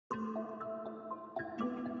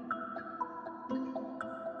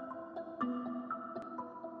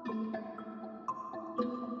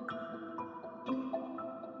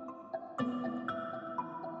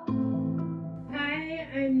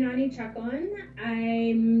Nani, CHACON.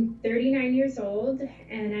 I'm 39 years old,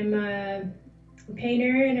 and I'm a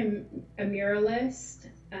painter and a muralist.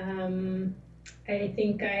 I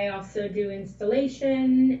think I also do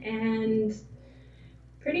installation and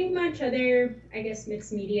pretty much other, I guess,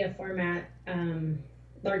 mixed media format,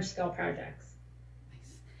 large scale projects.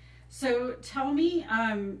 Nice. So tell me,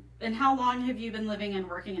 and how long have you been living and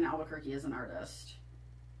working in Albuquerque as an artist?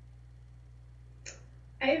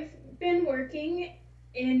 I've been living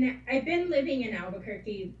in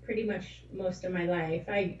Albuquerque pretty much most of my life.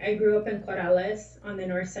 I grew up in Corrales on the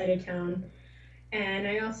north side of town, and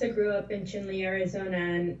I also grew up in Chinle,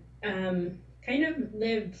 Arizona, and kind of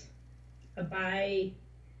lived a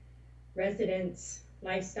by-residence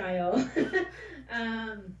lifestyle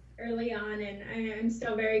early on, and I'm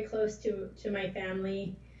still very close to my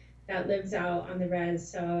family that lives out on the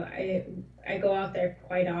res, so I go out there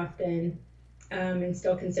quite often, and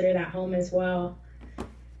still consider that home as well.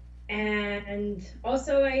 And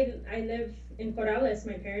also I live in Corrales.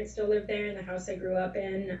 My parents still live there in the house I grew up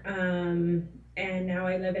in, and now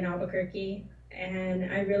I live in Albuquerque, and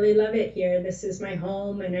I really love it here. This is my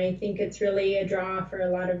home, and I think it's really a draw for a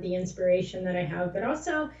lot of the inspiration that I have, but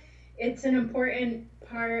also it's an important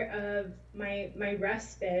part of my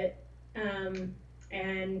respite, and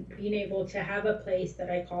being able to have a place that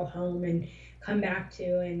I call home and come back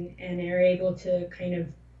to, and are able to kind of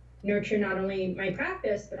nurture not only my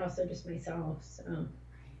practice but also just myself. So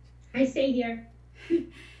I stay here.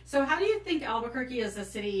 So how do you think Albuquerque as a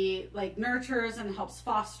city like nurtures and helps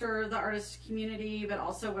foster the artist community, but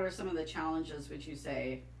also what are some of the challenges, would you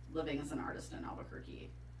say, living as an artist in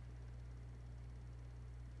Albuquerque?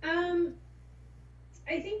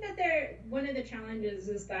 I think that one of the challenges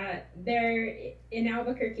is that there, in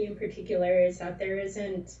Albuquerque in particular, is that there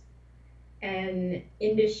isn't an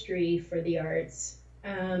industry for the arts.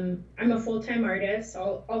 I'm a full-time artist.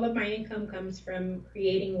 All of my income comes from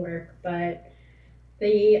creating work, but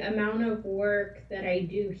the amount of work that I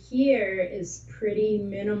do here is pretty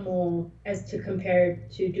minimal as to compared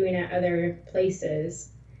to doing it other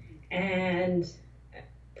places. And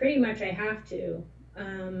pretty much I have to.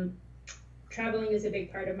 Traveling is a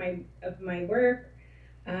big part of my work.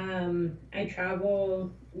 I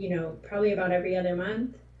travel, probably about every other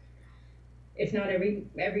month, if not every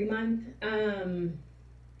month.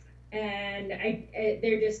 And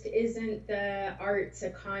there just isn't the arts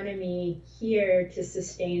economy here to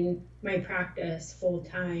sustain my practice full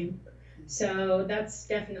time. So that's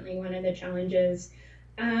definitely one of the challenges.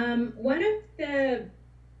 One of the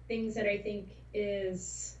things that I think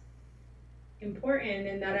is important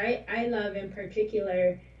and that I love in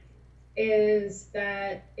particular is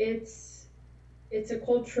that it's a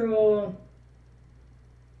cultural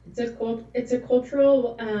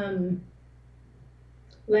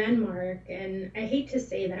landmark, and I hate to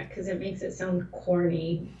say that because it makes it sound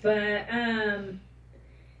corny, but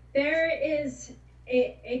there is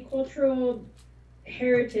a cultural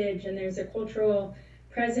heritage and there's a cultural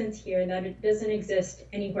presence here that it doesn't exist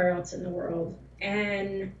anywhere else in the world.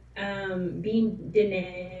 And being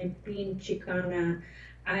Dene, being Chicana,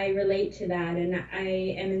 I relate to that, and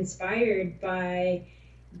I am inspired by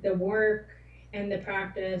the work and the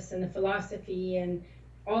practice and the philosophy and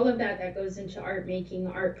all of that goes into art making,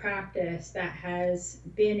 art practice that has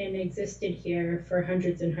been and existed here for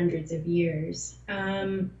hundreds and hundreds of years.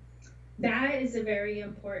 That is a very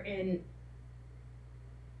important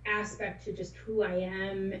aspect to just who I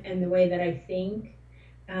am and the way that I think.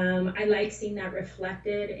 I like seeing that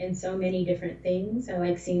reflected in so many different things. I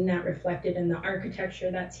like seeing that reflected in the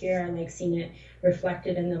architecture that's here. I like seeing it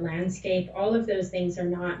reflected in the landscape. All of those things are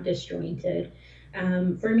not disjointed,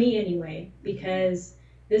 for me anyway, because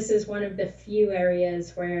this is one of the few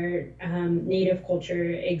areas where Native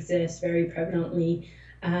culture exists very prevalently.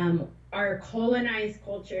 Our colonized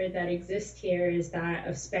culture that exists here is that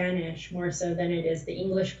of Spanish more so than it is the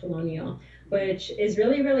English colonial, which is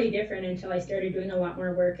really, really different until I started doing a lot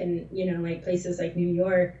more work in, like places like New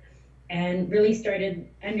York, and really started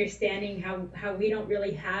understanding how we don't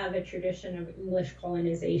really have a tradition of English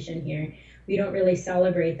colonization here. We don't really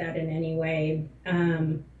celebrate that in any way.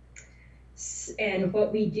 And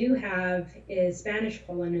what we do have is Spanish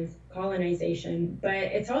colonization, but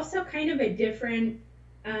it's also kind of a different,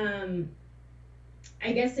 I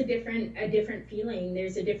guess a different feeling.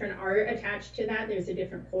 There's a different art attached to that. There's a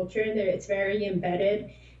different culture there. It's very embedded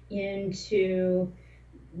into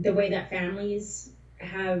the way that families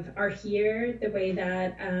are here, the way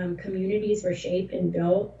that communities were shaped and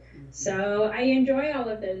built. So I enjoy all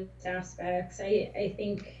of those aspects. I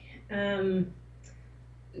think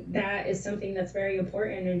that is something that's very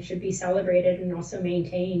important and should be celebrated and also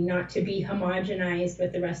maintained, not to be homogenized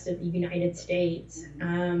with the rest of the United States.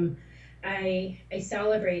 I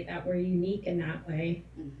celebrate that we're unique in that way.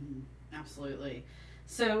 Absolutely.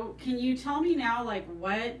 So can you tell me now, like,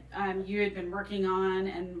 what you had been working on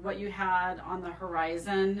and what you had on the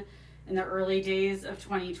horizon in the early days of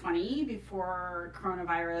 2020 before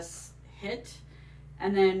coronavirus hit,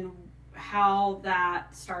 and then how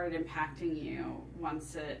that started impacting you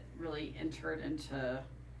once it really entered into,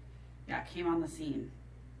 came on the scene?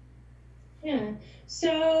 Yeah,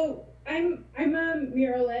 so I'm a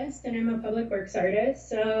muralist and I'm a public works artist.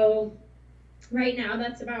 So right now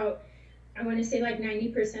that's about, I want to say like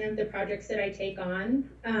 90% of the projects that I take on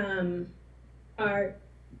are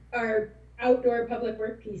outdoor public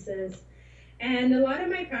work pieces. And a lot of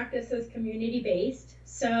my practice is community based.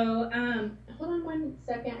 So hold on one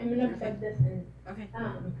second, I'm gonna plug this in. Okay.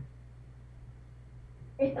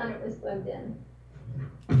 I thought it was plugged in.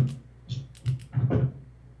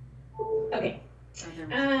 Okay.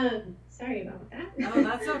 Sorry about that. Oh,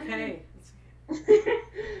 that's okay.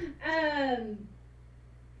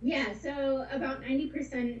 Yeah, so about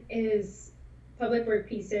 90% is public work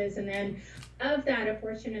pieces, and then of that, a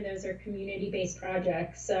portion of those are community-based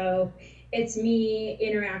projects. So it's me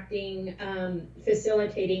interacting,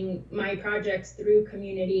 facilitating my projects through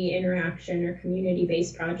community interaction or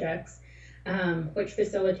community-based projects, which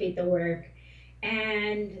facilitate the work.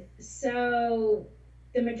 And so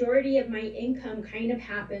the majority of my income kind of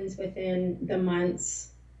happens within the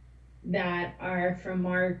months that are from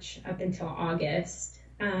March up until August.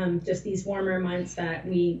 Just these warmer months that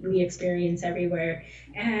we experience everywhere.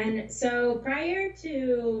 And so prior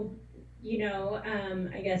to,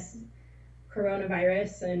 I guess,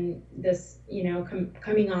 coronavirus and this,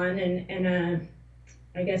 coming on and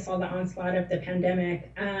I guess all the onslaught of the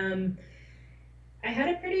pandemic, I had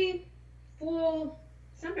a pretty full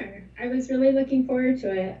summer. I was really looking forward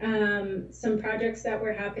to it. Some projects that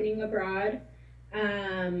were happening abroad,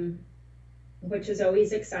 which is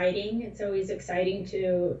always exciting. It's always exciting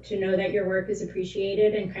to know that your work is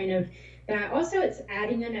appreciated, and kind of that also it's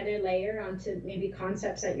adding another layer onto maybe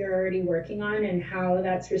concepts that you're already working on and how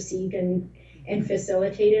that's received and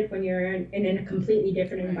facilitated when you're in a completely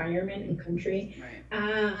different environment and country.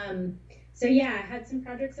 Right. So yeah, I had some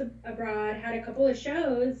projects abroad, had a couple of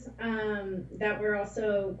shows that were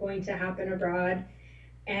also going to happen abroad,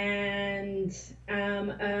 and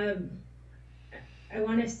I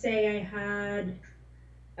want to say I had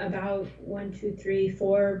about 4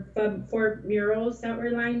 murals that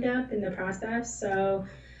were lined up in the process. So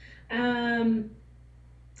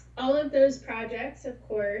all of those projects, of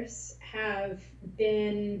course, have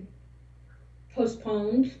been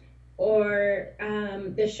postponed, or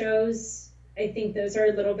the shows, I think those are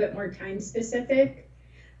a little bit more time specific.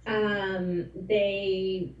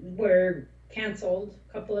 They were canceled.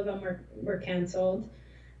 A couple of them were canceled.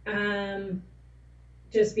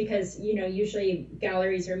 Just because, usually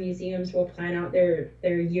galleries or museums will plan out their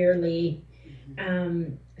yearly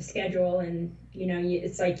schedule, and,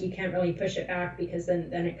 it's like you can't really push it back because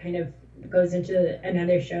then it kind of goes into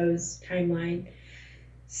another show's timeline.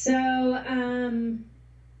 So,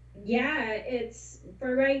 it's,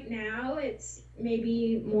 for right now, it's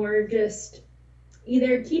maybe more just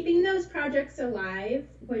either keeping those projects alive,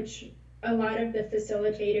 which a lot of the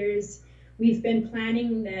facilitators, we've been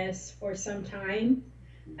planning this for some time.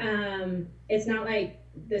 It's not like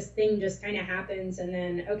this thing just kind of happens and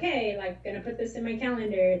then, okay, like gonna put this in my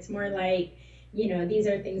calendar. It's more like, these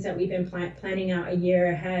are things that we've been planning out a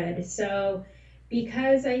year ahead. So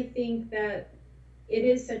because I think that it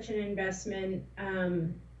is such an investment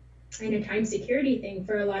and a time security thing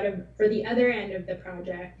for the other end of the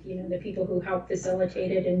project, the people who help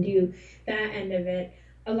facilitate it and do that end of it,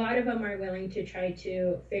 a lot of them are willing to try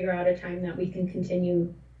to figure out a time that we can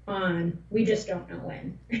continue on. We just don't know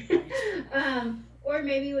when. Or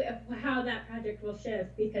maybe how that project will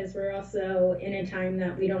shift, because we're also in a time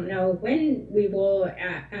that we don't know when we will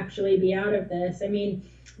actually be out of this. I mean,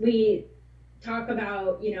 we talk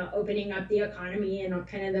about, opening up the economy and all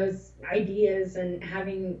kind of those ideas and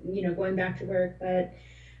having, going back to work. But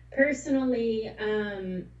personally,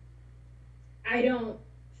 I don't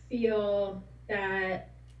feel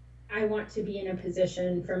that I want to be in a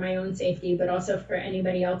position for my own safety, but also for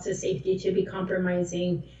anybody else's safety, to be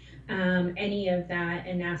compromising any of that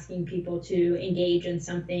and asking people to engage in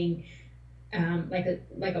something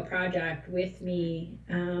like a project with me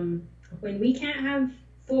when we can't have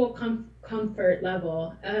full comfort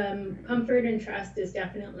level. Comfort and trust is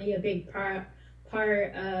definitely a big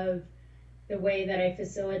part of the way that I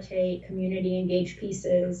facilitate community engaged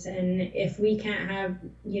pieces. And if we can't have,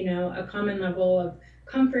 you know, a common level of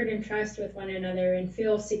comfort and trust with one another and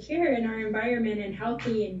feel secure in our environment and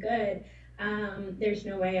healthy and good, there's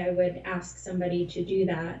no way I would ask somebody to do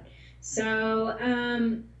that. So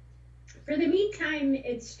for the meantime,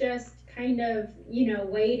 it's just kind of, you know,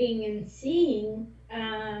 waiting and seeing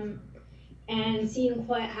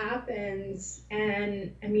what happens.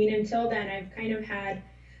 And I mean, until then, I've kind of had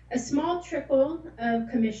a small trickle of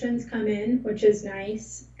commissions come in, which is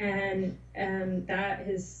nice, and that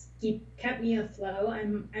has kept me afloat.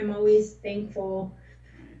 I'm always thankful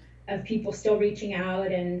of people still reaching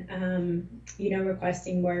out and you know,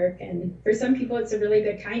 requesting work. And for some people, it's a really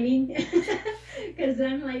good timing because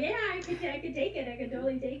I'm like, yeah, I could take it. I could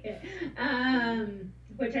totally take it.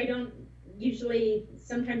 Which I don't usually.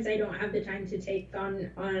 Sometimes I don't have the time to take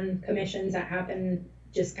on commissions that happen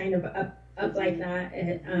just kind of up like that.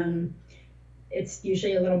 It's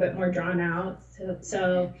usually a little bit more drawn out.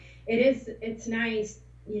 So it's nice,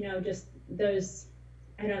 you know, just those,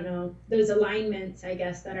 I don't know, those alignments, I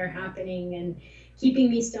guess, that are happening and keeping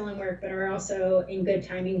me still in work, but are also in good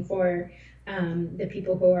timing for the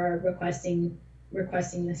people who are requesting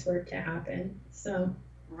this work to happen. So.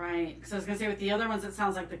 Right, because I was going to say with the other ones, it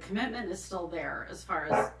sounds like the commitment is still there as far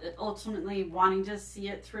as ultimately wanting to see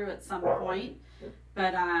it through at some point,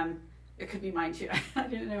 but it could be mine too. I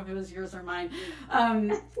didn't know if it was yours or mine,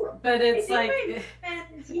 but it's like my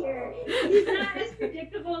friend's here. He's not as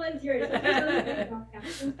predictable as yours. I'm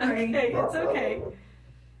sorry. Okay, it's okay.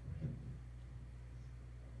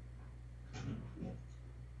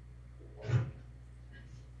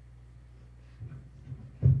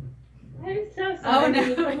 I'm so sorry. Oh,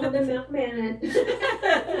 no. The milkman.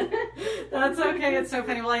 That's okay. It's so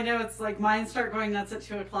funny. Well, I know it's like mine start going nuts at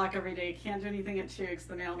 2 o'clock every day. Can't do anything at 2 because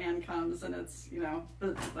the mailman comes and it's, you know,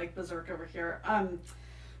 like berserk over here.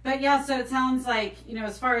 But yeah, so it sounds like, you know,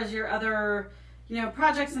 as far as your other, you know,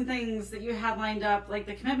 projects and things that you had lined up, like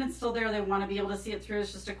the commitment's still there. They want to be able to see it through.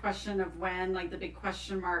 It's just a question of when, like the big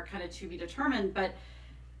question mark kind of to be determined. But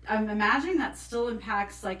I'm imagining that still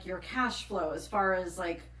impacts like your cash flow as far as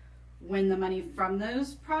like when the money from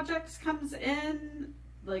those projects comes in,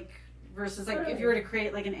 like versus like if you were to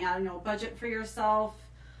create like an annual budget for yourself,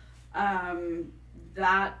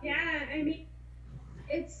 that. Yeah, I mean,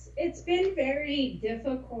 it's been very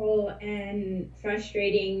difficult and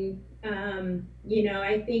frustrating. You know,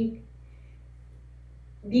 I think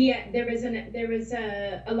there was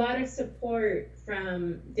a lot of support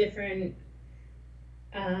from different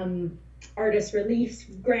artist relief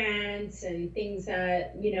grants and things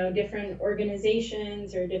that, you know, different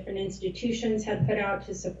organizations or different institutions had put out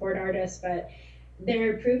to support artists, but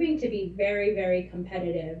they're proving to be very, very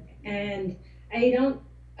competitive. And a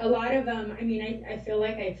lot of them, I mean, I feel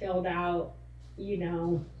like I filled out, you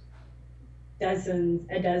know, a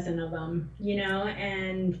dozen of them, you know,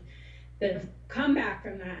 and the comeback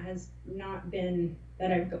from that has not been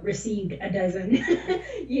that I've received a dozen,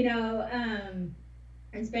 you know.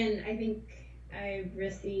 It's been, I think I've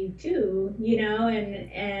received 2, you know,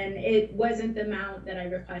 and it wasn't the amount that I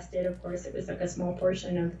requested. Of course, it was like a small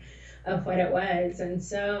portion of what it was. And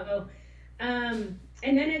so, and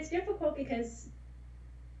then it's difficult because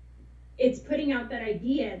it's putting out that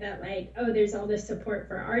idea that like, oh, there's all this support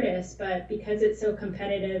for artists, but because it's so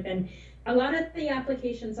competitive, and a lot of the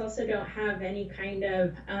applications also don't have any kind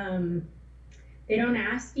of, they don't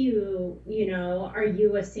ask you, you know, are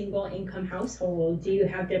you a single income household? Do you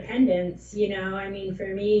have dependents? You know, I mean, for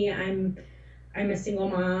me, I'm a single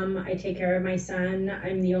mom. I take care of my son.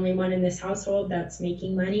 I'm the only one in this household that's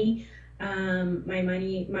making money.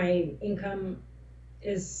 My income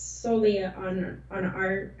is solely on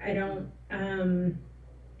art. I don't,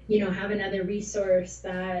 you know, have another resource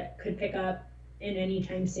that could pick up in any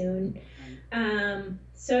time soon.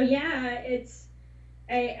 So yeah,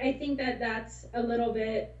 I think that's a little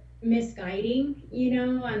bit misguiding, you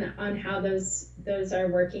know, on how those are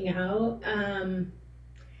working out.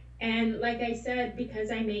 And like I said,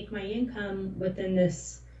 because I make my income within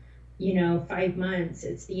this, you know, 5 months,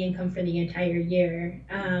 it's the income for the entire year,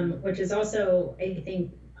 which is also, I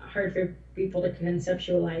think, hard for people to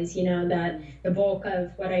conceptualize, you know, that the bulk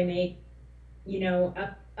of what I make, you know,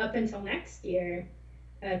 up until next year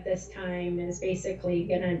at this time is basically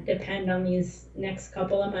going to depend on these next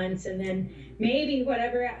couple of months. And then maybe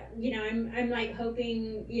whatever, you know, I'm like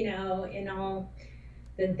hoping, you know, in all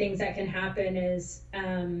the things that can happen is,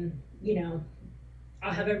 you know,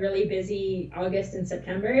 I'll have a really busy August and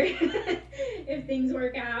September if things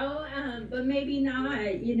work out, but maybe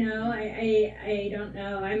not, you know, I don't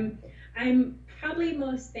know. I'm probably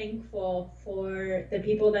most thankful for the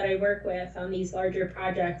people that I work with on these larger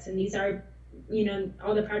projects, and these are, you know,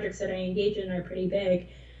 all the projects that I engage in are pretty big,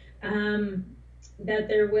 that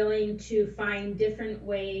they're willing to find different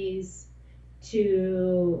ways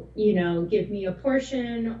to, you know, give me a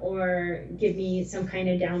portion or give me some kind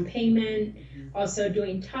of down payment. Also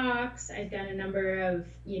doing talks. I've done a number of,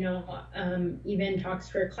 you know, even talks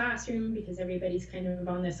for a classroom, because everybody's kind of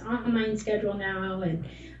on this online schedule now. And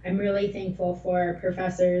I'm really thankful for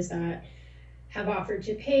professors that have offered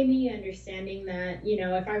to pay me, understanding that, you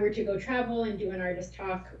know, if I were to go travel and do an artist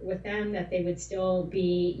talk with them, that they would still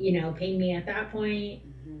be, you know, paying me at that point.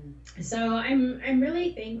 So I'm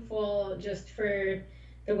really thankful just for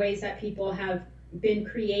the ways that people have been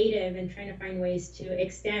creative and trying to find ways to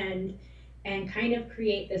extend and kind of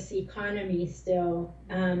create this economy still,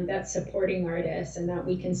 that's supporting artists, and that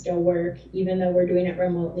we can still work even though we're doing it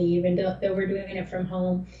remotely, even though we're doing it from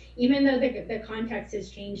home, even though the context has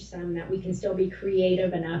changed some, that we can still be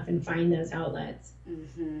creative enough and find those outlets.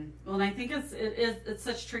 Well, and I think it's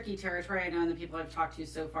such tricky territory. I know, and the people I've talked to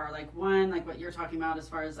so far, like one, like what you're talking about as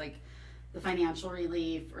far as like the financial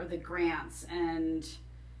relief or the grants, and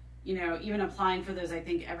you know, even applying for those, I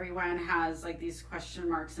think everyone has like these question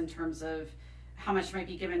marks in terms of how much might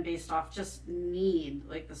be given based off just need,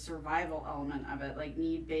 like the survival element of it, like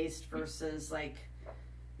need based versus like,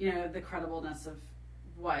 you know, the credibleness of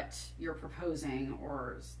what you're proposing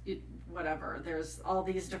or whatever. There's all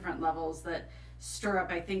these different levels that stir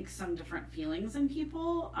up, I think, some different feelings in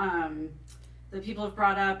people that people have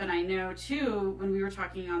brought up. And I know too, when we were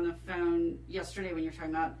talking on the phone yesterday, when you're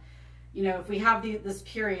talking about, you know, if we have this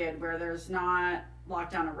period where there's not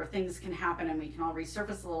lockdown or where things can happen and we can all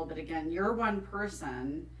resurface a little bit again, you're one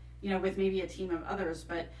person, you know, with maybe a team of others,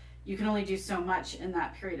 but you can only do so much in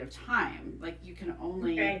that period of time. Like you can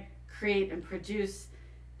only create and produce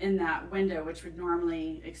in that window, which would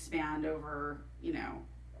normally expand over, you know,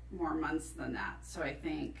 more months than that. So I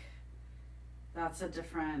think that's it's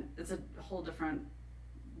a whole different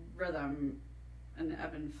rhythm and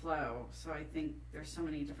ebb and flow. So I think there's so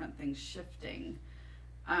many different things shifting.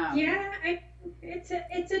 It's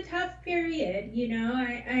a tough period, you know.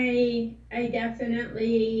 I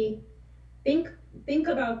definitely think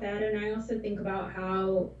about that, and I also think about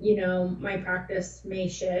how, you know, my practice may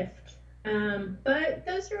shift. But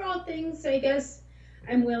those are all things I guess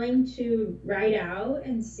I'm willing to write out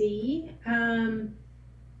and see.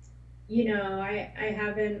 You know, I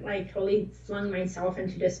haven't like totally flung myself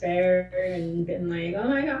into despair and been like, oh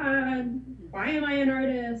my God, why am I an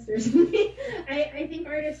artist or something. I think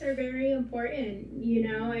artists are very important. You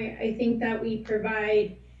know, I think that we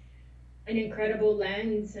provide an incredible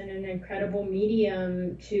lens and an incredible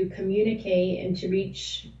medium to communicate and to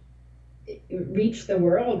reach the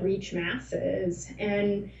world, reach masses,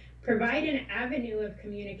 and provide an avenue of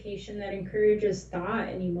communication that encourages thought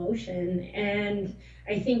and emotion. And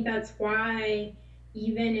I think that's why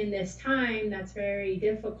even in this time that's very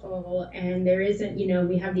difficult, and there isn't, you know,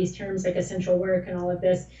 we have these terms like essential work and all of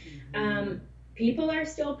this, people are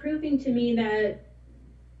still proving to me that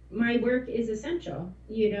my work is essential,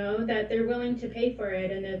 you know, that they're willing to pay for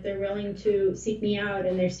it and that they're willing to seek me out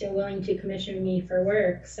and they're still willing to commission me for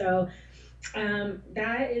work. So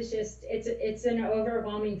that is just, it's an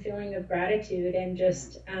overwhelming feeling of gratitude and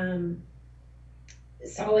just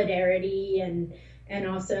solidarity and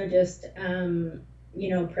also just you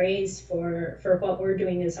know, praise for what we're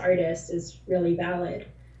doing as artists is really valid.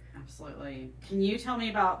 Absolutely. Can you tell me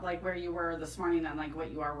about like where you were this morning and like what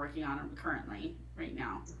you are working on currently right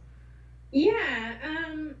now? Yeah.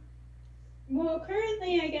 Well,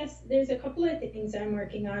 currently I guess there's a couple of things I'm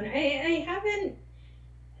working on. I haven't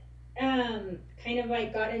kind of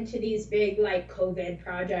like got into these big like COVID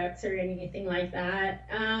projects or anything like that.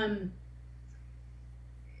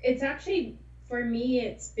 It's actually, for me,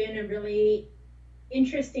 it's been a really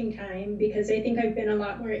interesting time because I think I've been a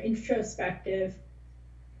lot more introspective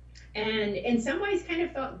and in some ways kind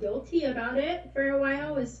of felt guilty about it for a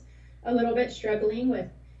while. Was a little bit struggling with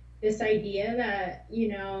this idea that, you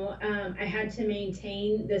know, I had to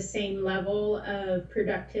maintain the same level of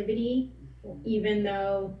productivity even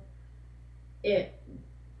though it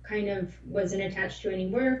kind of wasn't attached to any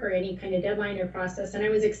work or any kind of deadline or process. And I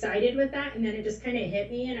was excited with that. And then it just kind of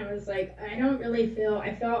hit me and I was like, I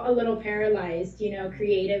felt a little paralyzed, you know,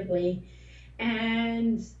 creatively.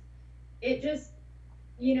 And it just,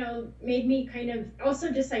 you know, made me kind of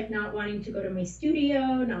also just like not wanting to go to my studio,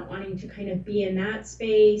 not wanting to kind of be in that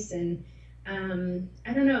space. And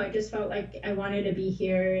I don't know, it just felt like I wanted to be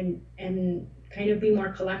here and kind of be more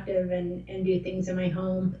collective and do things in my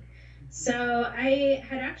home. So I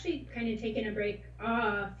had actually kind of taken a break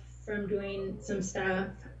off from doing some stuff,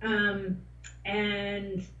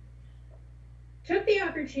 and took the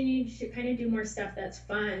opportunity to kind of do more stuff that's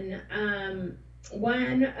fun.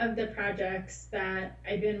 One of the projects that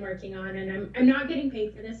I've been working on, and I'm not getting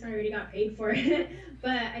paid for this, I already got paid for it,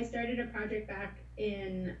 but I started a project back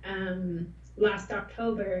in last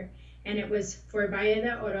October, and it was for Valle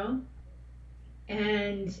de Oro,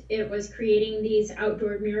 and it was creating these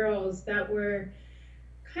outdoor murals that were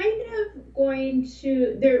kind of going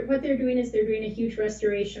to, what they're doing is they're doing a huge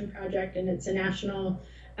restoration project, and it's a national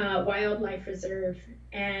wildlife reserve,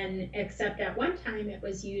 and except at one time it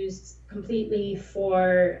was used completely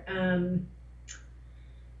for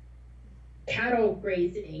cattle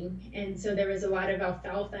grazing, and so there was a lot of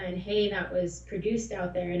alfalfa and hay that was produced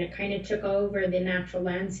out there, and it kind of took over the natural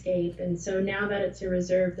landscape. And so now that it's a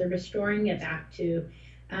reserve, they're restoring it back to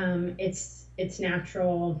its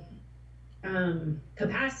natural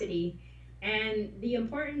capacity. And the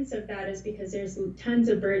importance of that is because there's tons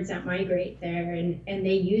of birds that migrate there, and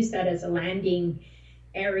they use that as a landing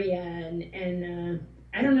area, and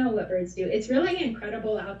I don't know what birds do. It's really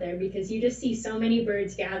incredible out there because you just see so many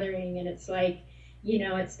birds gathering, and it's like, you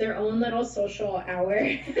know, it's their own little social hour.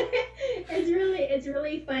 It's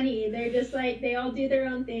really funny. They're just like, they all do their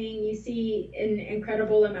own thing. You see an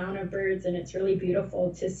incredible amount of birds, and it's really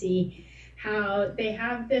beautiful to see how they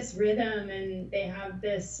have this rhythm and they have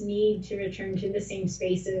this need to return to the same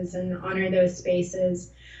spaces and honor those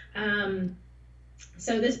spaces.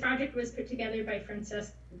 So this project was put together by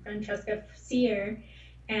Francesca Sear,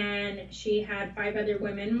 and she had 5 other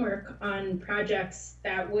women work on projects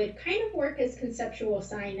that would kind of work as conceptual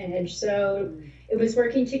signage. So it was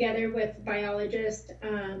working together with biologists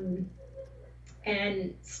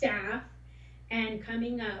and staff, and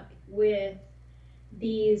coming up with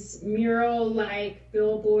these mural-like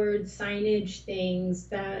billboard signage things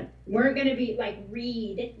that weren't going to be like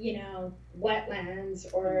read, you know, wetlands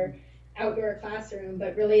or outdoor classroom,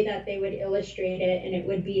 but really that they would illustrate it, and it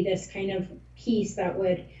would be this kind of piece that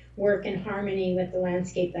would work in harmony with the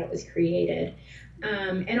landscape that was created.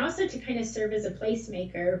 And also to kind of serve as a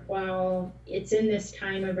placemaker while it's in this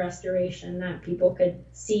time of restoration, that people could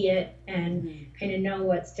see it and kind of know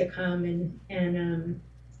what's to come, and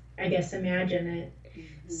I guess imagine it.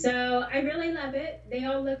 So I really love it. They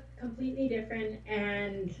all look completely different,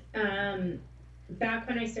 and back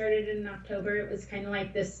when I started in October, it was kind of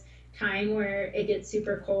like this time where it gets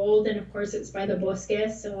super cold, and of course it's by the bosque,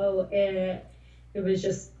 so it was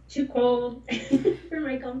just too cold for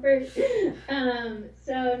my comfort.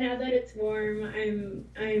 So now that it's warm,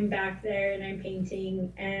 I'm back there, and I'm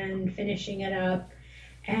painting and finishing it up,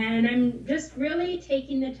 and I'm just really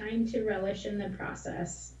taking the time to relish in the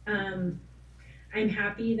process. I'm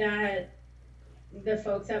happy that the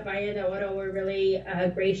folks at Valle de Oro were really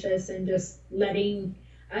gracious and just letting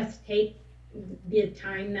us take the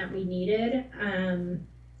time that we needed.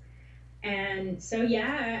 And so,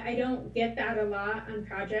 yeah, I don't get that a lot on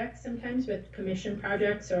projects sometimes with commission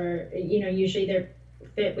projects, or, you know, usually they're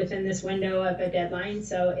fit within this window of a deadline.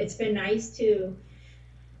 So it's been nice to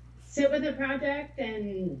sit with a project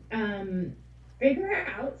and figure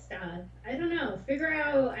out stuff. I don't know, figure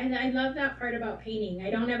out, I love that part about painting. I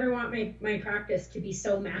don't ever want my practice to be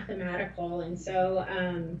so mathematical and so,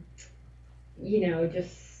 you know,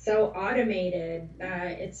 just so automated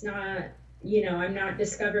that it's not, you know, I'm not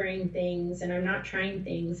discovering things, and I'm not trying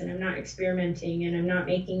things, and I'm not experimenting, and I'm not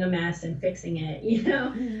making a mess and fixing it, you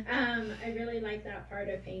know. I really like that part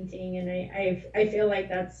of painting, and I feel like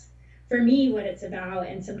that's, for me, what it's about.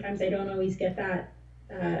 And sometimes I don't always get that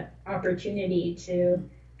opportunity to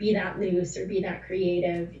be that loose or be that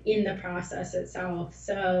creative in the process itself.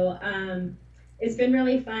 So it's been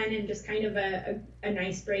really fun, and just kind of a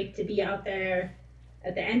nice break to be out there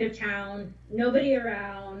at the end of town, nobody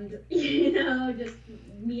around, you know, just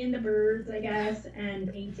me and the birds, I guess,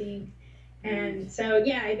 and painting. And so,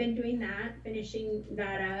 yeah, I've been doing that, finishing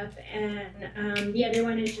that up. And the other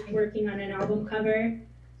one is working on an album cover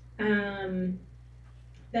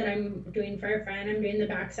that I'm doing for a friend. I'm doing the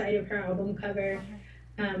backside of her album cover,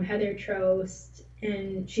 Heather Trost,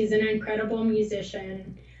 and she's an incredible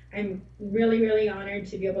musician. I'm really, really honored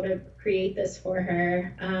to be able to create this for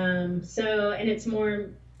her. So, and it's more,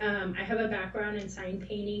 I have a background in sign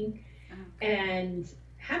painting, and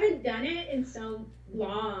haven't done it in so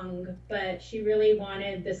long, but she really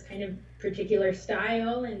wanted this kind of particular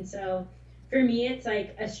style. And so for me, it's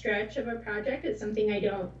like a stretch of a project. It's something I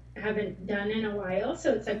haven't done in a while.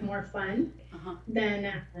 So it's like more fun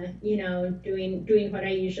than, you know, doing what I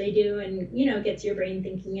usually do, and, you know, gets your brain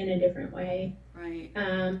thinking in a different way. Right.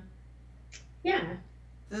 Yeah.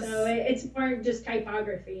 So it's more just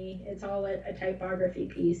typography. It's all a typography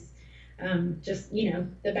piece. just, you know,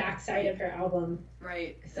 the backside of her album.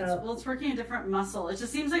 Right. So it's working a different muscle. It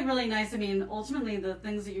just seems like really nice. I mean, ultimately the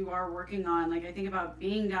things that you are working on, like I think about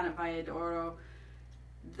being down at Valle d'Oro,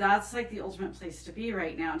 that's like the ultimate place to be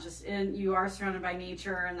right now. You are surrounded by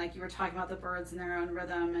nature, and like you were talking about the birds and their own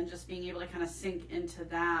rhythm, and just being able to kind of sink into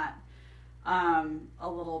that a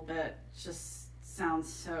little bit just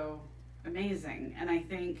sounds so amazing. And I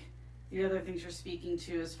think the other things you're speaking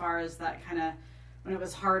to, as far as that kind of when it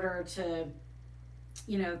was harder to,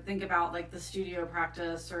 you know, think about like the studio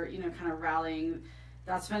practice or, you know, kind of rallying,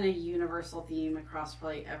 that's been a universal theme across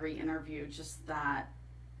probably every interview, just that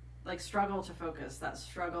like struggle to focus, that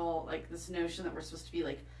struggle, like this notion that we're supposed to be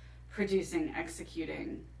like producing,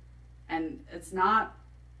 executing, and it's not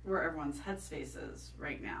where everyone's headspace is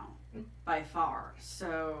right now by far.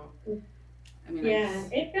 So I mean, yeah,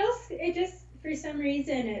 it just for some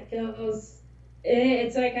reason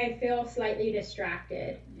it's like I feel slightly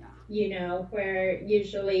distracted. Yeah. You know, where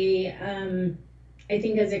usually I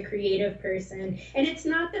think as a creative person, and it's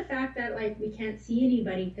not the fact that like we can't see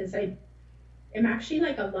anybody, because I'm actually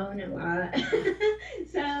like alone a lot.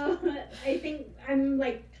 So I think I'm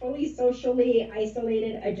like totally socially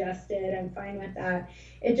isolated, adjusted. I'm fine with that.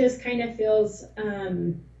 It just kind of feels, I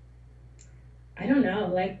don't know,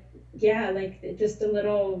 like, yeah, like just a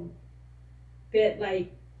little bit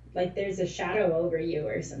like there's a shadow over you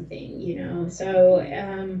or something, you know? So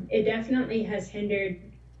it definitely has hindered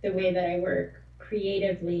the way that I work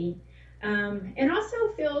creatively. And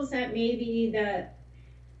also feels that maybe that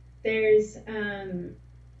there's, I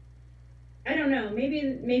don't know,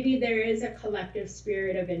 maybe there is a collective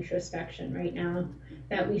spirit of introspection right now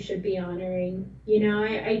that we should be honoring. You know,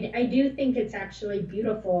 I do think it's actually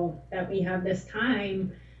beautiful that we have this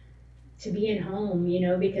time to be in home, you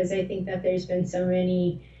know, because I think that there's been so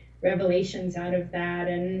many revelations out of that,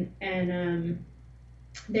 and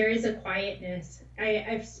there is a quietness.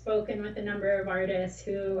 I've spoken with a number of artists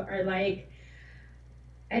who are like,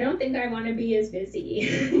 I don't think I want to be as busy,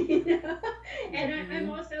 you know? And I'm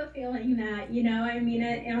also feeling that, you know, I mean,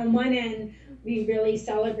 on one end, we really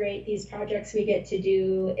celebrate these projects we get to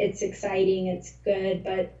do. It's exciting, it's good,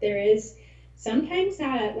 but there is sometimes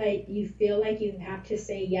that like you feel like you have to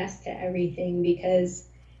say yes to everything because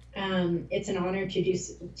it's an honor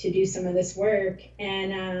to do some of this work,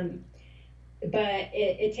 and but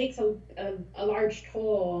it takes a large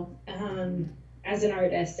toll as an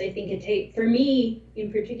artist. I think for me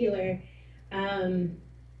in particular,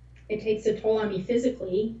 it takes a toll on me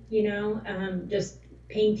physically, you know, just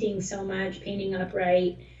painting so much, painting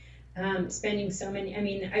upright, spending so many, I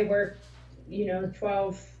mean, I work, you know,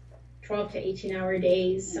 12 to 18-hour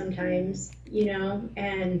days sometimes, you know,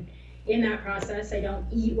 and in that process, I don't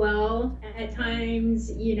eat well at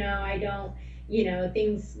times, you know, I don't, you know,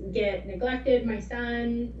 things get neglected. My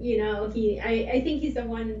son, you know, I think he's the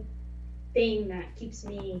one thing that keeps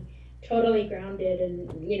me totally grounded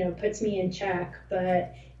and, you know, puts me in check,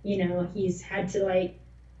 but, you know, he's had to like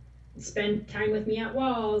spend time with me at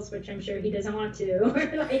walls, which I'm sure he doesn't want to,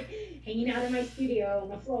 or like hanging out in my studio on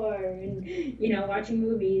the floor and, you know, watching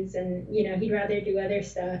movies, and, you know, he'd rather do other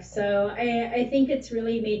stuff. So I think it's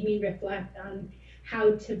really made me reflect on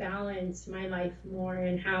how to balance my life more,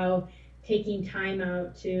 and how taking time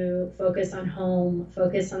out to focus on home,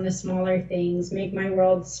 focus on the smaller things, make my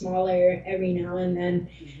world smaller every now and then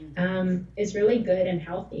is really good and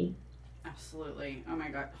healthy. Absolutely. Oh my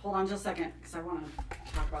God. Hold on just a second, because I want to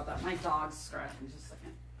talk about that. My dog's scratching. Just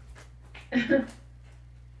a second.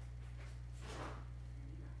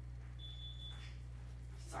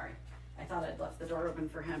 Sorry. I thought I'd left the door open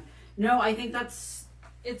for him. No, I think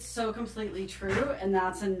it's so completely true. And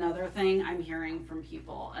that's another thing I'm hearing from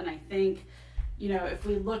people. And I think, you know, if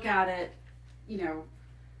we look at it, you know,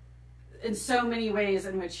 in so many ways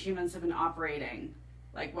in which humans have been operating,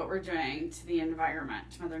 like what we're doing to the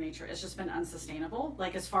environment, to Mother Nature, it's just been unsustainable.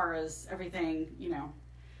 Like as far as everything, you know,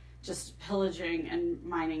 just pillaging and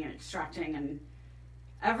mining and extracting and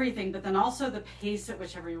everything, but then also the pace at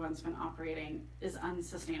which everyone's been operating is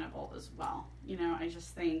unsustainable as well. You know, I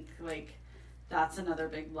just think like that's another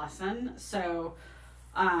big lesson. So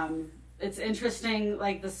it's interesting,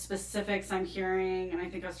 like the specifics I'm hearing, and I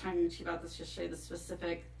think I was talking to you about this yesterday, the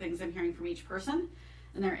specific things I'm hearing from each person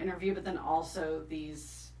in their interview, but then also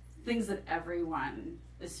these things that everyone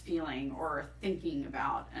is feeling or thinking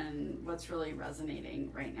about and what's really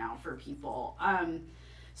resonating right now for people.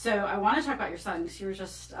 So I want to talk about your son, because you were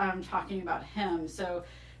just talking about him. So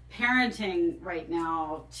parenting right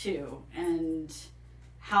now too, and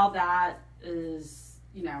how that is,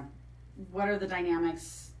 you know, what are the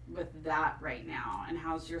dynamics with that right now, and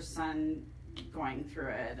how's your son going through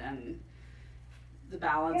it, and the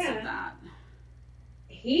balance of that?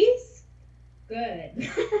 He's good.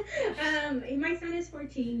 My son is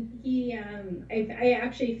 14. He, I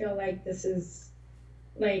actually feel like this is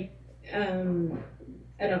like,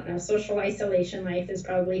 I don't know, social isolation life is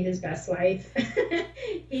probably his best life.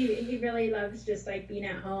 He really loves just like being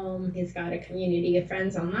at home. He's got a community of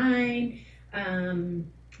friends online.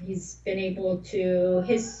 He's been able to,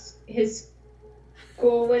 his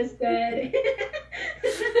school was good.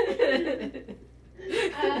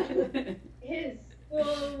 His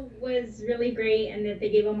school was really great, and that they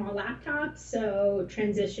gave him all laptops, so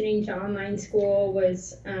transitioning to online school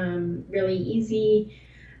was really easy.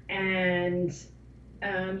 And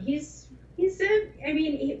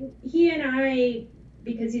he and I,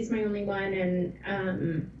 because he's my only one,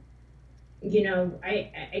 and you know,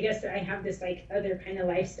 I guess I have this like other kind of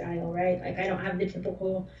lifestyle, right? Like I don't have the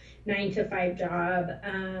typical 9-to-5 job,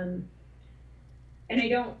 and I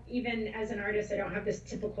don't, even as an artist, I don't have this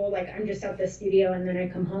typical like I'm just at the studio and then I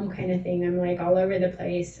come home kind of thing. I'm like all over the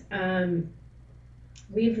place.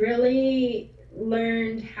 We've really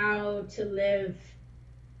learned how to live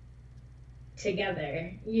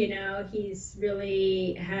together. You know, he's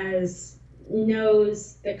really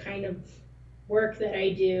knows the kind of work that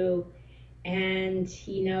I do, and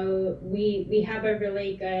we have a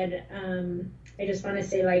really good I just want to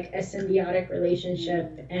say like a symbiotic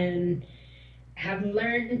relationship, and have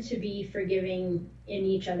learned to be forgiving in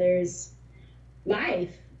each other's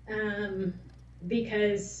life,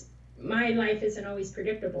 because my life isn't always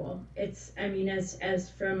predictable. It's, I mean, as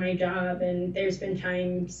for my job, and there's been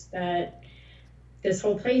times that this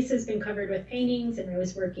whole place has been covered with paintings, and I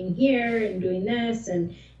was working here and doing this,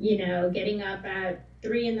 and, you know, getting up at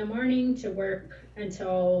 3 a.m. to work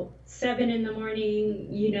until 7 a.m,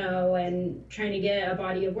 you know, and trying to get a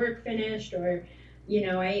body of work finished. Or, you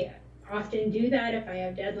know, I often do that if I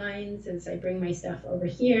have deadlines, as I bring my stuff over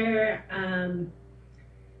here.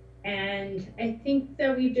 And I think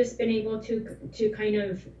that we've just been able to kind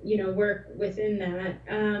of, you know, work within that.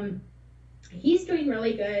 He's doing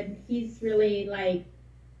really good. He's really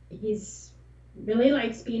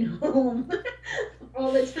likes being home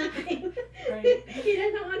all the time. Right. He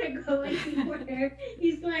doesn't want to go anywhere.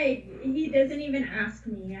 He's like, he doesn't even ask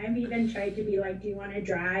me. I've even tried to be like, do you want to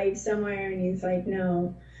drive somewhere? And he's like,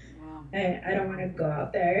 no. Wow. I don't want to go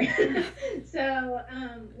out there. So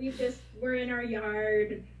we're in our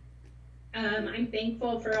yard. I'm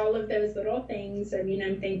thankful for all of those little things. I mean,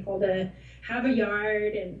 I'm thankful to have a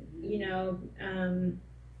yard, and, you know,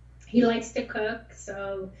 he likes to cook,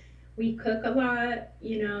 so we cook a lot,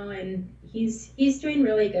 you know, and he's doing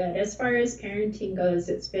really good. As far as parenting goes,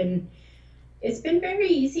 it's been very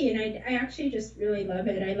easy, and I actually just really love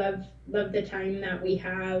it. I love the time that we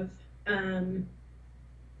have,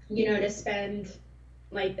 you know, to spend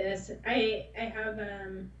like this. I have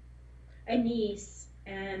a niece,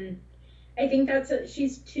 and I think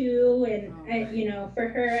she's 2, and you know, for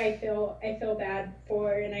her, I feel bad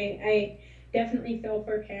for, and I definitely feel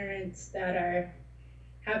for parents that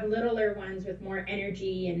have littler ones with more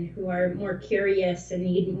energy, and who are more curious and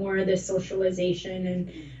need more of the socialization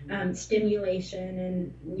and stimulation,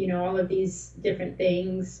 and, you know, all of these different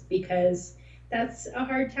things, because that's a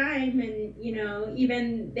hard time. And, you know,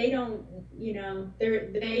 even they don't, you know,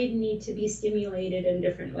 they need to be stimulated in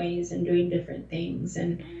different ways and doing different things,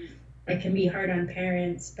 and it can be hard on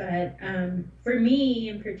parents. But for me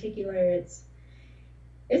in particular,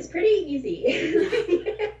 it's pretty easy.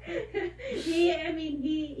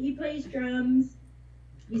 He plays drums.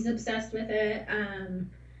 He's obsessed with it.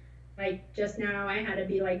 Like just now, I had to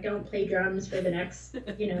be like, don't play drums for the next,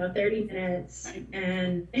 you know, 30 minutes.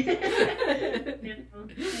 And, you know,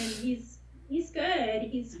 and he's good.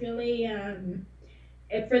 He's really, I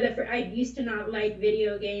used to not like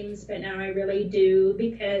video games, but now I really do,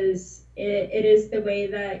 because it is the way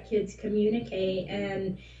that kids communicate,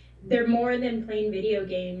 and they're more than playing video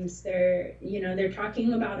games. They're, you know, they're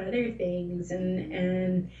talking about other things,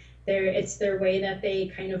 and it's their way that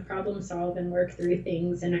they kind of problem solve and work through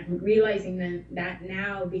things. And I'm realizing that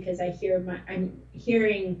now, because I'm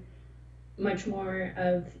hearing much more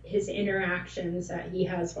of his interactions that he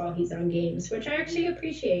has while he's on games, which I actually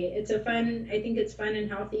appreciate. I think it's fun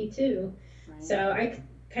and healthy too. Right. So I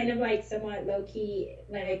kind of like somewhat low key,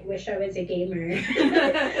 like wish I was a gamer.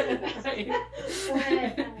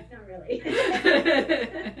 But not really.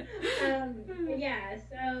 Yeah,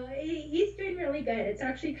 so he's doing really good. It's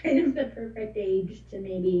actually kind of the perfect age to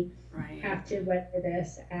maybe have to weather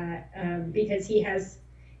this at, because he has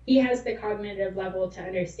the cognitive level to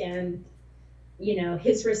understand, you know,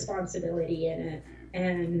 his responsibility in it.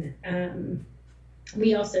 And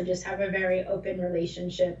we also just have a very open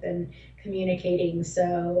relationship and communicating.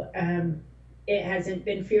 So it hasn't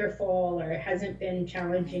been fearful or it hasn't been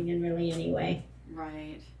challenging in really any way.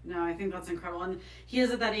 Right. No, I think that's incredible. And he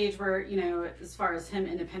is at that age where, you know, as far as him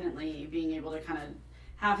independently being able to kind of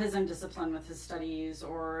have his own discipline with his studies,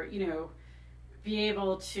 or, you know, be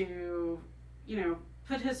able to, you know,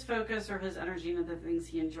 put his focus or his energy into the things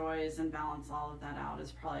he enjoys and balance all of that out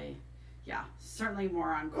is probably, yeah, certainly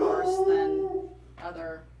more on course than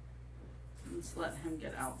other. Let's let him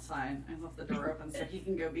get outside. I left the door open so he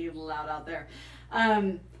can go be loud out there.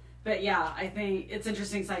 But yeah, I think it's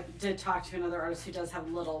interesting because I did talk to another artist who does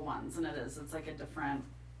have little ones, and it's like a different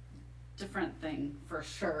thing for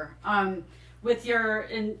sure. With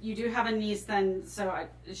and you do have a niece then, so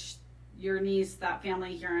your niece, that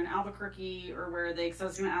family here in Albuquerque, or where are they? Because I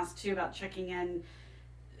was going to ask too about checking in.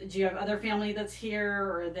 Do you have other family that's here,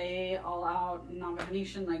 or are they all out in Navajo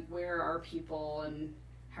Nation? Like, where are people, and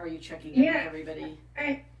how are you checking in with everybody?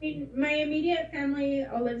 I mean, my immediate family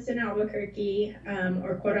all lives in Albuquerque,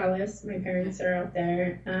 or Corrales. My parents are out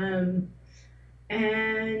there.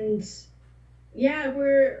 And yeah,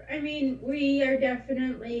 we are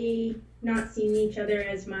definitely not seeing each other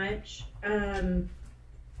as much. And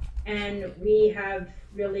we have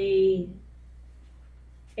really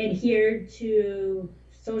adhered to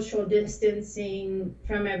social distancing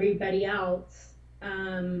from everybody else.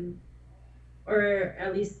 Or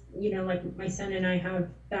at least, you know, like my son and I have,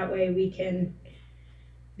 that way we can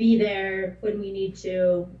be there when we need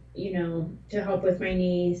to, you know, to help with my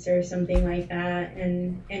niece or something like that,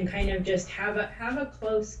 and kind of just have a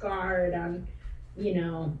close guard on, you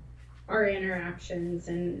know, our interactions,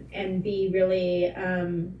 and be really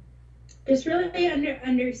just really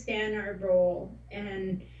understand our role,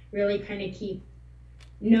 and really kind of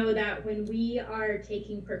know that when we are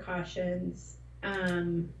taking precautions,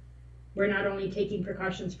 we're not only taking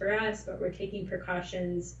precautions for us, but we're taking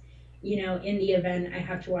precautions, you know, in the event I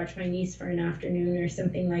have to watch my niece for an afternoon or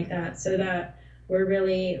something like that, so that we're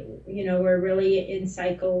really, you know, we're really in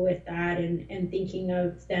cycle with that, and thinking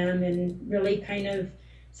of them, and really kind of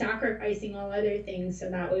sacrificing all other things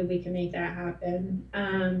so that way we can make that happen.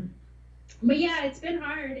 But yeah, it's been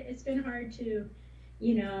hard. It's been hard to,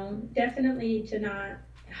 you know, definitely to not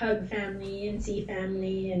hug family and see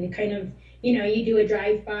family, and kind of, you know, you do a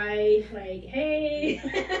drive-by, like, hey,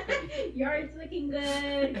 yard's looking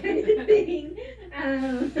good, kind of thing.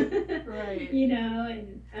 Right. You know,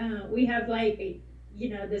 and we have, like, you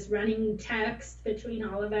know, this running text between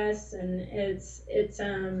all of us, and it's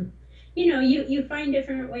you know, you find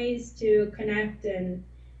different ways to connect, and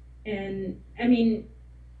I mean,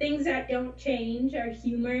 things that don't change are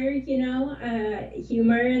humor, you know,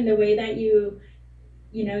 humor, and the way that you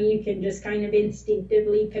know, you can just kind of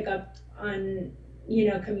instinctively pick up on, you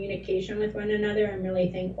know, communication with one another. I'm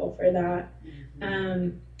really thankful for that.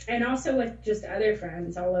 Mm-hmm. And also with just other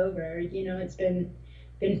friends all over, you know, it's been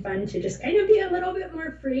fun to just kind of be a little bit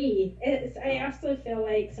more free. I also feel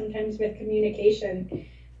like sometimes with communication,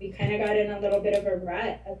 we kind of got in a little bit of a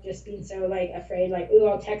rut of just being so, like, afraid, like, ooh,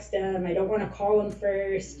 I'll text them, I don't want to call them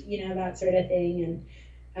first, you know, that sort of thing.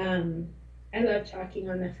 And I love talking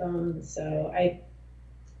on the phone, so I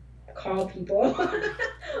call people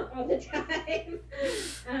all the time.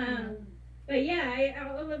 But yeah,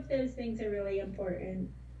 all of those things are really important.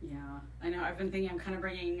 Yeah, I know. I've been thinking I'm kind of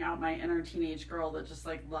bringing out my inner teenage girl that just,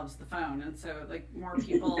 like, loves the phone, and so, like, more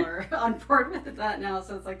people are on board with that now.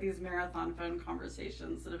 So it's like these marathon phone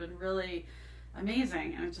conversations that have been really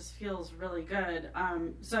amazing, and it just feels really good.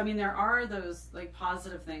 So I mean, there are those, like,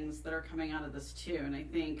 positive things that are coming out of this too, and I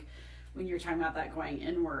think when you're talking about that going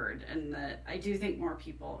inward, and that I do think more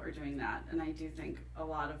people are doing that, and I do think a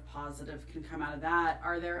lot of positive can come out of that.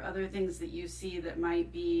 Are there other things that you see that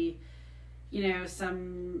might be, you know,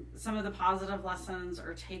 some of the positive lessons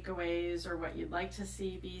or takeaways, or what you'd like to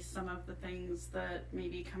see be some of the things that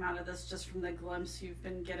maybe come out of this, just from the glimpse you've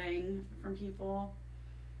been getting from people?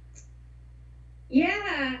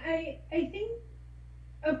 Yeah, I think,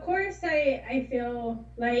 of course, I feel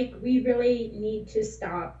like we really need to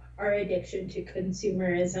stop our addiction to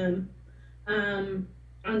consumerism on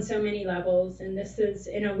so many levels. And this is,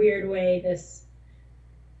 in a weird way,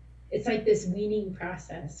 it's like this weaning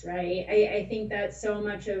process, right? I think that so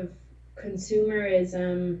much of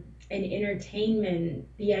consumerism and entertainment,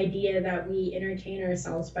 the idea that we entertain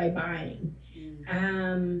ourselves by buying,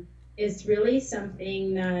 is really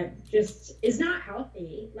something that just is not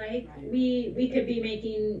healthy. Like, right. we could be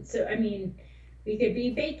making, we could be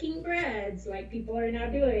baking breads like people are now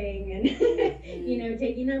doing, and you know,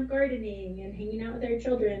 taking up gardening and hanging out with our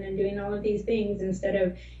children and doing all of these things, instead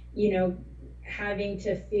of, you know, having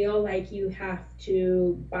to feel like you have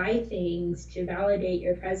to buy things to validate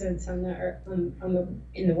your presence in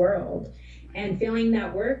the world, and feeling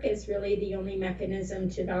that work is really the only mechanism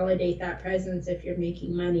to validate that presence. If you're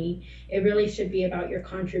making money, it really should be about your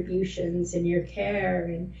contributions and your care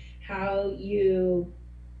and how you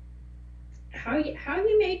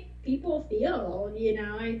make people feel.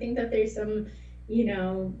 I think that there's some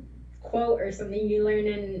quote or something you learn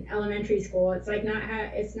in elementary school. It's like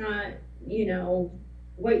it's not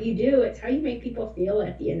what you do, it's how you make people feel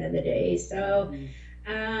at the end of the day. So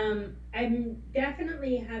I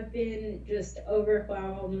definitely have been just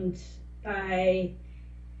overwhelmed by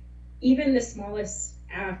even the smallest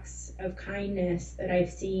acts of kindness that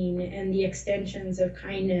I've seen, and the extensions of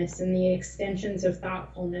kindness and the extensions of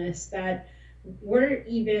thoughtfulness that weren't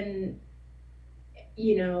even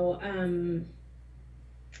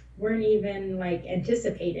like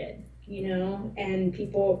anticipated, and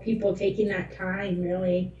people taking that time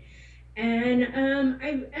really. And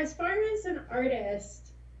as far as an artist,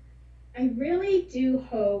 I really do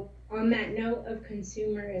hope, on that note of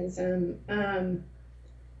consumerism,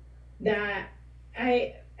 that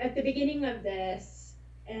at the beginning of this,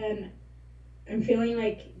 and I'm feeling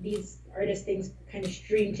like these artist things kind of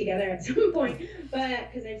stream together at some point,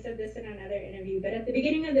 but because I've said this in another interview, but at the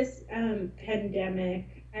beginning of this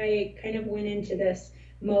pandemic, I kind of went into this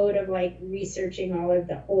mode of like researching all of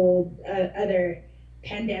the old other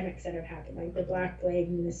pandemics that have happened, like the Black Plague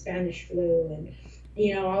and the Spanish flu,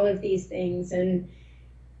 and all of these things. And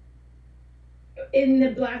in the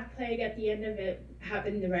Black Plague, at the end of it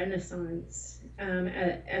happened the Renaissance,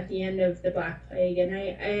 at the end of the Black Plague, and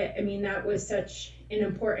I mean that was such an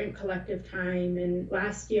important collective time. And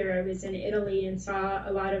last year I was in Italy and saw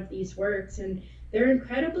a lot of these works, and they're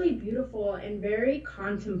incredibly beautiful and very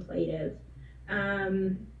contemplative.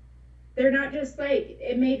 They're not just like,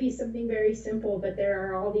 it may be something very simple, but there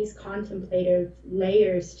are all these contemplative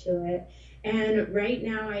layers to it. And right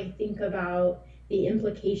now I think about the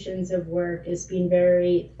implications of work as being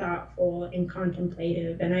very thoughtful and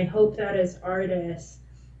contemplative. And I hope that as artists,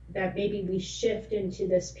 that maybe we shift into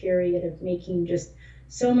this period of making just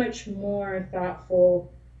so much more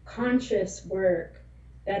thoughtful, conscious work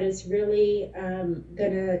that is really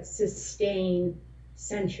gonna sustain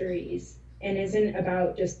centuries, and isn't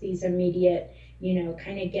about just these immediate,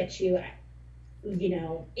 kind of get you,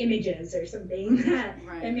 images or something that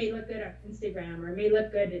may look good on Instagram, or may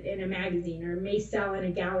look good in a magazine, or may sell in a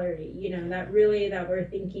gallery, that we're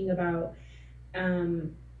thinking about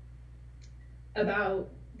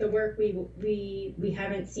the work we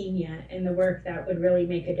haven't seen yet, and the work that would really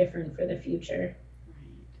make a difference for the future.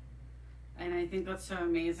 Right. And I think that's so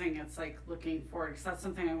amazing. It's like looking forward, because that's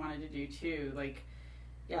something I wanted to do too. Like,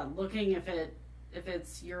 yeah, looking if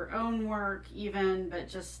it's your own work even, but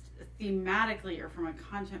just thematically or from a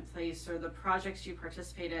content place, or the projects you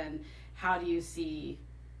participate in, how do you see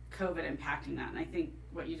COVID impacting that? And I think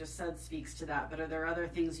what you just said speaks to that, but are there other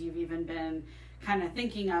things you've even been kind of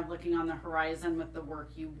thinking of, looking on the horizon with the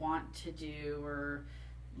work you want to do, or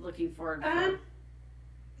looking forward to?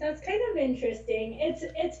 That's kind of interesting.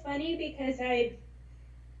 It's funny because I've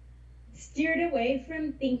steered away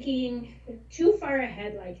from thinking too far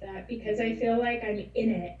ahead like that, because I feel like I'm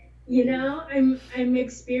in it. I'm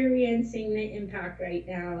experiencing the impact right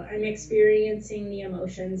now. I'm experiencing the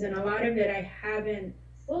emotions, and a lot of it I haven't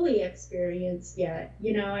fully experienced yet.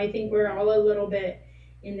 I think we're all a little bit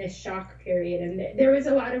in this shock period, and there was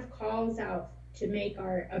a lot of calls out to make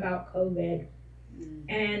art about COVID.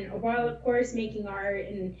 And while of course making art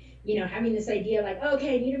and having this idea like,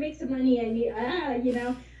 okay, I need to make some money, I need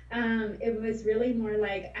it was really more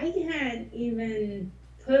like, I can't even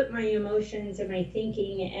put my emotions and my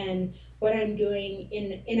thinking and what I'm doing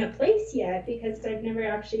in a place yet, because I've never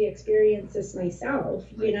actually experienced this myself,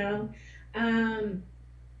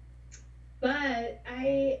 but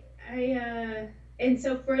I and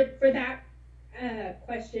so for that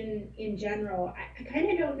question in general, I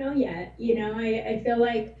kind of don't know yet. I feel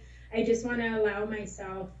like I just want to allow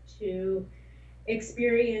myself to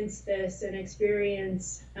experience this and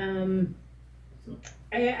experience.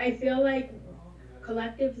 I feel like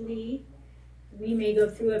collectively we may go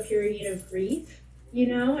through a period of grief.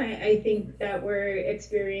 I think that we're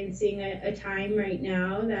experiencing a time right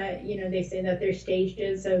now that, they say that there's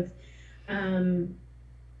stages of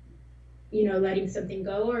letting something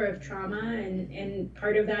go, or of trauma, and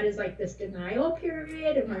part of that is like this denial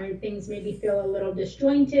period, and where things maybe feel a little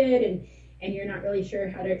disjointed, and you're not really sure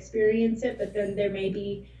how to experience it. But then there may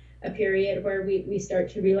be a period where we start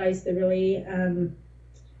to realize the really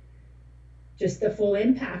just the full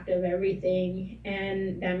impact of everything,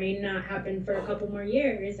 and that may not happen for a couple more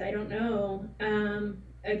years. I don't know.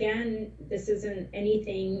 Again, this isn't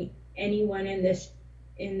anything anyone in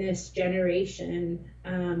this generation,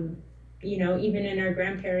 even in our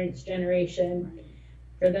grandparents' generation,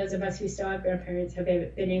 for those of us who still have grandparents, have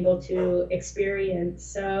been able to experience.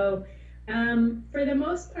 So for the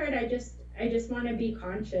most part, I just want to be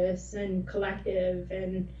conscious and collective,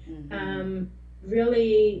 and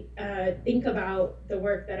really think about the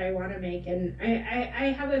work that I want to make. And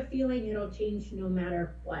I have a feeling it'll change no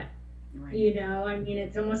matter what. Right.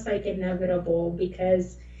 It's almost like inevitable,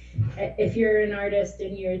 because if you're an artist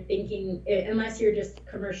and you're thinking, unless you're just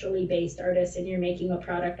commercially based artist and you're making a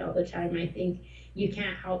product all the time, I think you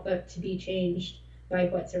can't help but to be changed by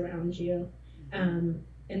what's around you,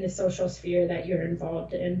 in the social sphere that you're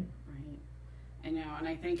involved in. Right. I know, and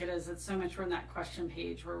I think it's so much, we're in that question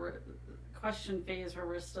phase where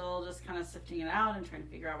we're still just kind of sifting it out and trying to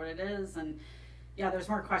figure out what it is. And yeah, there's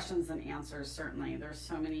more questions than answers, certainly. There's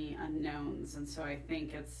so many unknowns. And so I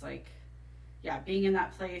think it's like, yeah, being in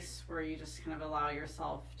that place where you just kind of allow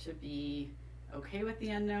yourself to be okay with the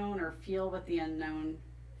unknown, or feel what the unknown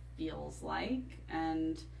feels like,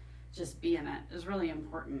 and just be in it is really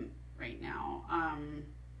important right now.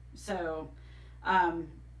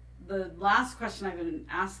 The last question I've been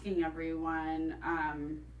asking everyone,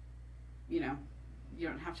 you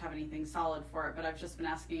don't have to have anything solid for it, but I've just been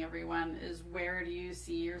asking everyone, is where do you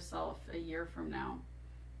see yourself a year from now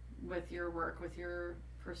with your work, with your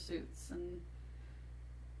pursuits? And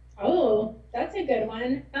oh, that's a good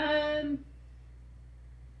one.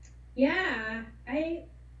 Yeah, I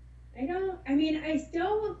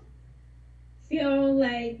still feel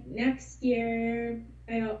like next year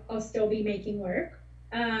I'll still be making work.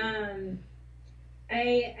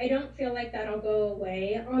 I don't feel like that'll go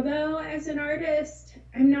away. Although as an artist,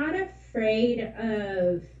 I'm not afraid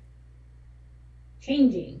of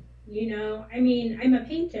changing, I'm a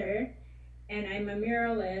painter and I'm a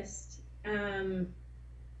muralist,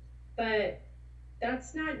 but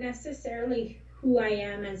that's not necessarily who I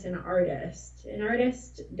am as an artist. An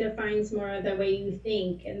artist defines more the way you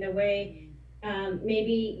think, and the way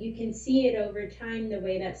maybe you can see it over time, the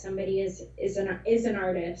way that somebody is an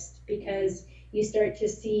artist, because you start to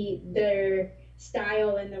see their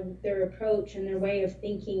style and their approach and their way of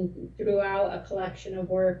thinking throughout a collection of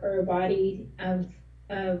work, or a body of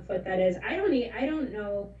what that is. I don't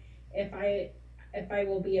know if I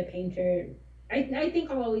will be a painter. I think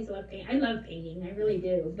I'll always love painting. I love painting, I really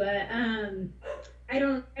do. But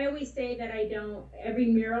I always say that every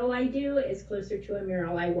mural I do is closer to a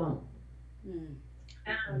mural I won't.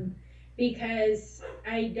 Because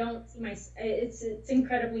I don't see it's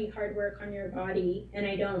incredibly hard work on your body, and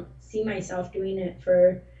I don't see myself doing it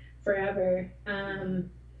for forever. And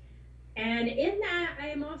in that, I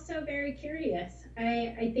am also very curious.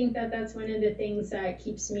 I think that's one of the things that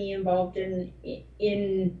keeps me involved in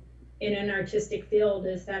an artistic field,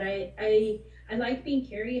 is that I like being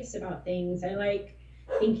curious about things. I like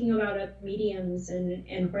thinking about other mediums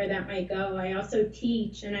and where that might go. I also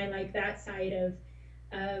teach, and I like that side of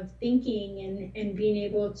thinking and being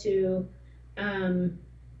able to,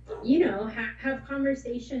 have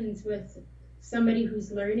conversations with somebody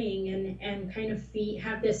who's learning, and kind of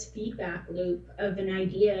have this feedback loop of an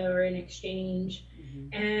idea or an exchange.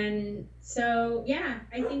 And so, yeah,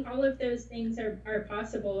 I think all of those things are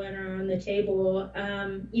possible and are on the table.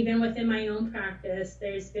 Even within my own practice,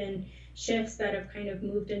 there's been shifts that have kind of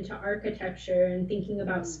moved into architecture and thinking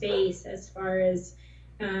about space, as far as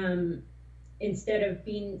instead of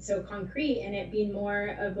being so concrete and it being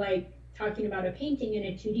more of like talking about a painting and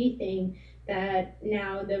a 2D thing, that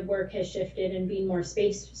now the work has shifted and being more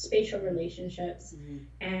spatial relationships.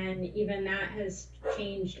 And even that has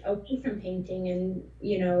changed away from painting, and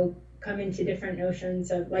come into different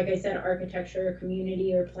notions of, like I said, architecture or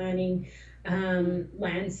community or planning,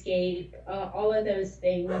 landscape, all of those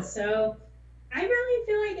things. So I really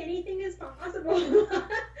feel like anything is possible.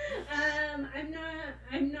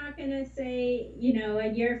 I'm not gonna say, a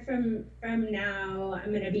year from now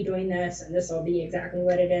I'm gonna be doing this and this will be exactly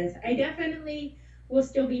what it is. I definitely will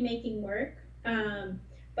still be making work,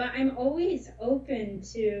 but I'm always open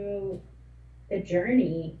to the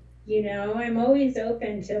journey. I'm always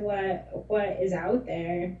open to what is out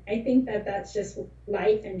there. I think that's just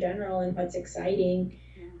life in general and what's exciting.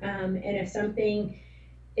 And if something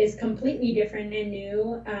is completely different and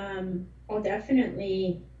new, I'll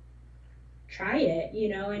definitely try it,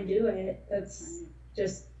 and do it. That's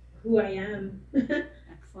just who I am.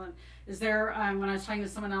 Excellent. Is there, when I was talking to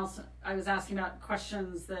someone else, I was asking about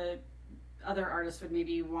questions that other artists would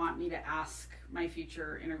maybe want me to ask my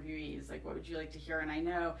future interviewees, like, what would you like to hear? And I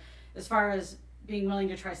know as far as being willing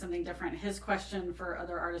to try something different, his question for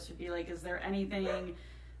other artists would be like, is there anything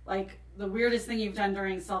like the weirdest thing you've done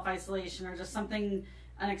during self-isolation, or just something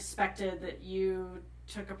unexpected that you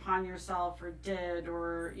took upon yourself or did,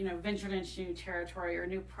 or, you know, ventured into new territory, or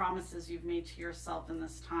new promises you've made to yourself in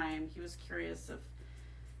this time? He was curious if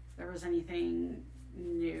there was anything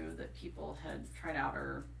new that people had tried out,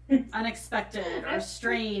 or unexpected or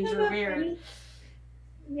strange or weird.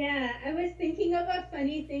 Yeah, I was thinking of a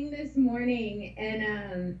funny thing this morning,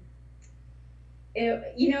 and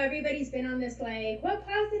you know, everybody's been on this like, what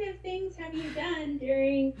positive things have you done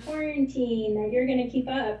during quarantine that you're gonna keep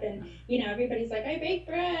up? And you know, everybody's like, I bake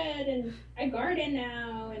bread, and I garden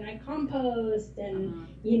now, and I compost, and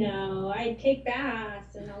you know, I take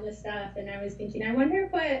baths and all this stuff. And I was thinking, I wonder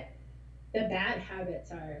what the bad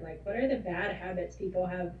habits are. Like, what are the bad habits people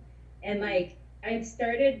have? And like, I've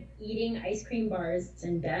started eating ice cream bars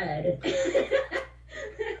in bed.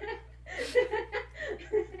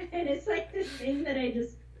 And it's like this thing that I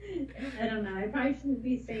don't know, I probably shouldn't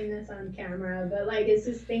be saying this on camera, but like, it's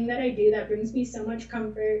this thing that I do that brings me so much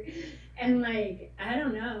comfort. And like, I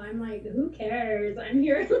don't know, I'm like, who cares? I'm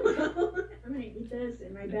here alone. I'm gonna eat this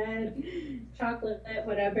in my bed, chocolate,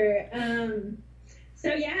 whatever.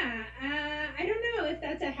 So yeah, I don't know if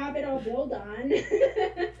that's a habit I'll build on,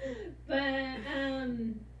 but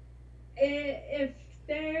if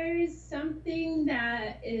there's something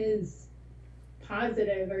that is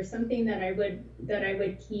positive, or something that I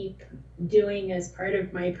would keep doing as part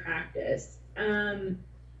of my practice, one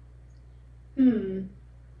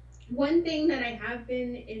thing that I have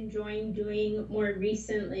been enjoying doing more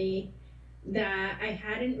recently that I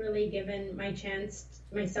hadn't really given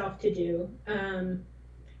myself to do,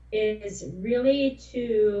 is really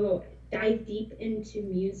to dive deep into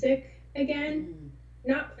music again.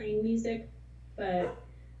 Not playing music, but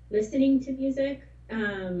listening to music,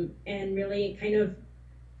 and really kind of,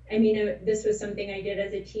 I mean, this was something I did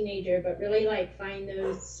as a teenager, but really like find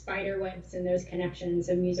those spider webs and those connections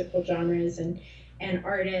of musical genres and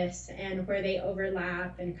artists, and where they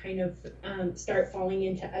overlap, and kind of start falling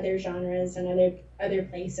into other genres and other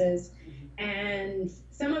places. And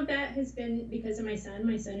some of that has been because of my son.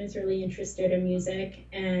 My son is really interested in music,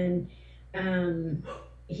 and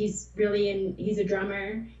he's a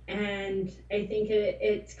drummer, and I think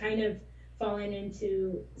it's kind of fallen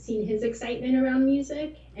into seeing his excitement around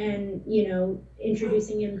music, and, you know,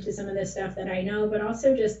 introducing him to some of the stuff that I know, but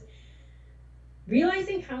also just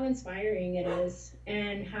realizing how inspiring it is,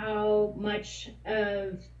 and how much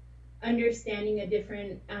of understanding a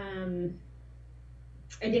different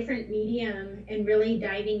medium, and really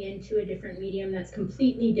diving into a different medium that's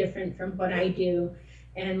completely different from what I do.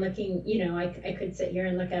 And looking, you know, I could sit here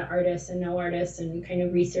and look at artists and know artists and kind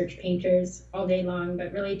of research painters all day long,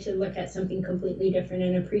 but really to look at something completely different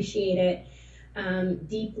and appreciate it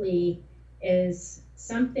deeply is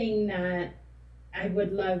something that I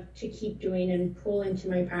would love to keep doing and pull into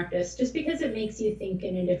my practice, just because it makes you think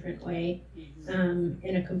in a different way,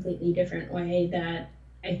 in a completely different way that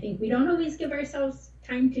I think we don't always give ourselves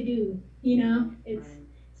time to do. You know, it's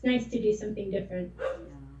nice to do something different.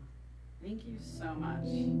 Thank you so much.